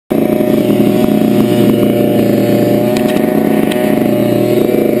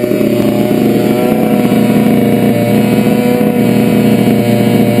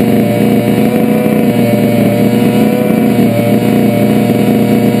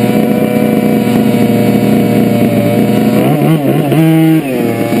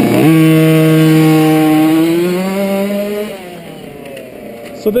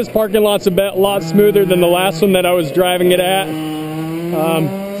this parking lot's a lot smoother than the last one that I was driving it at.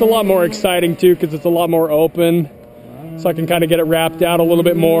 It's a lot more exciting too because it's a lot more open, so I can kind of get it wrapped out a little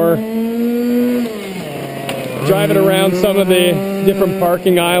bit more. Driving around some of the different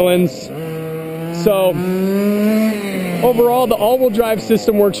parking islands. So overall, the all-wheel drive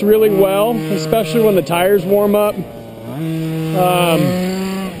system works really well, especially when the tires warm up.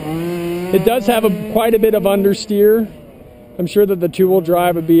 It does have quite a bit of understeer. I'm sure that the two-wheel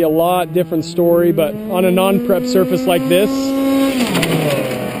drive would be a lot different story, but on a non-prep surface like this,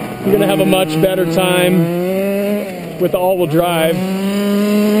 you're going to have a much better time with the all-wheel drive.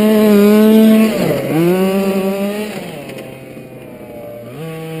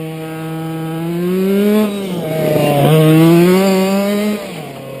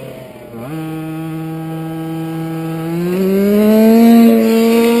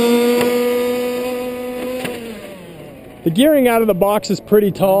 The gearing out of the box is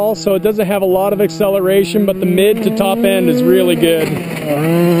pretty tall, so it doesn't have a lot of acceleration, but the mid to top end is really good.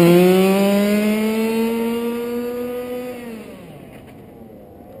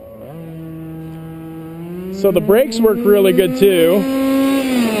 So the brakes work really good too.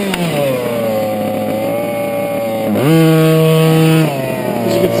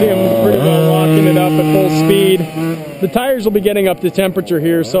 As you can see, I'm pretty well locking it up at full speed. The tires will be getting up to temperature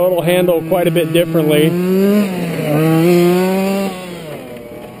here, so it'll handle quite a bit differently.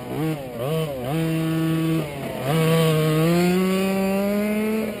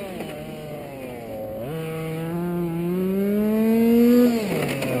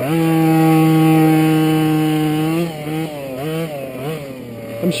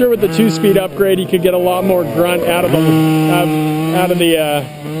 I'm sure with the 2-speed upgrade, you could get a lot more grunt out of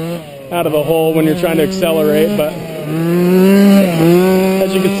the hole when you're trying to accelerate. But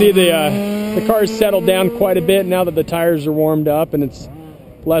as you can see, the car's settled down quite a bit now that the tires are warmed up and it's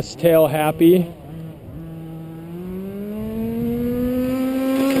less tail happy. You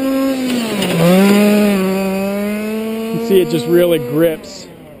can see it just really grips.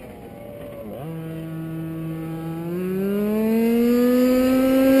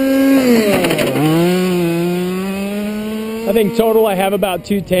 I think total I have about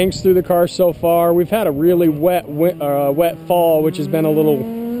 2 tanks through the car so far. We've had a really wet fall, which has been a little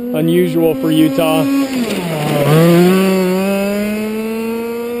unusual for Utah.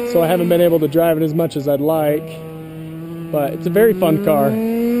 So I haven't been able to drive it as much as I'd like, but it's a very fun car.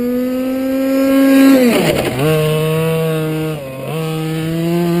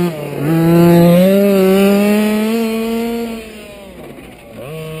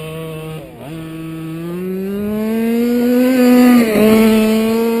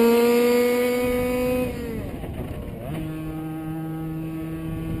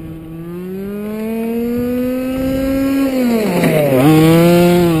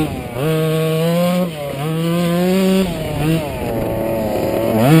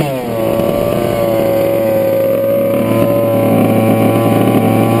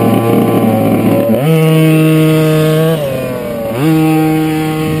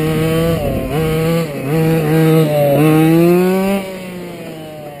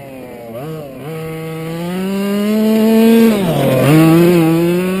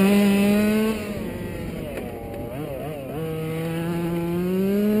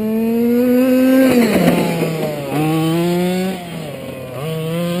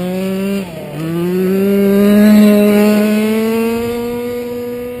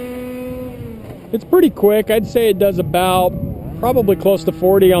 It's pretty quick. I'd say it does about probably close to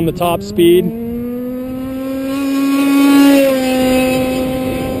 40 on the top speed.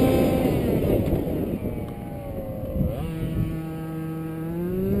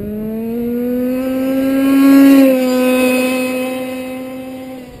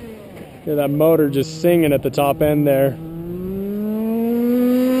 Yeah, that motor just singing at the top end there.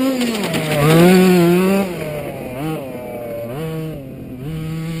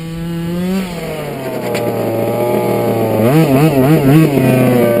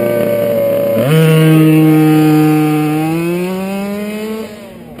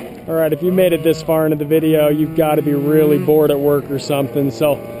 Alright, if you made it this far into the video, you've got to be really bored at work or something,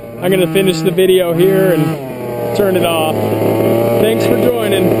 so I'm going to finish the video here and turn it off. Thanks for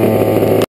joining.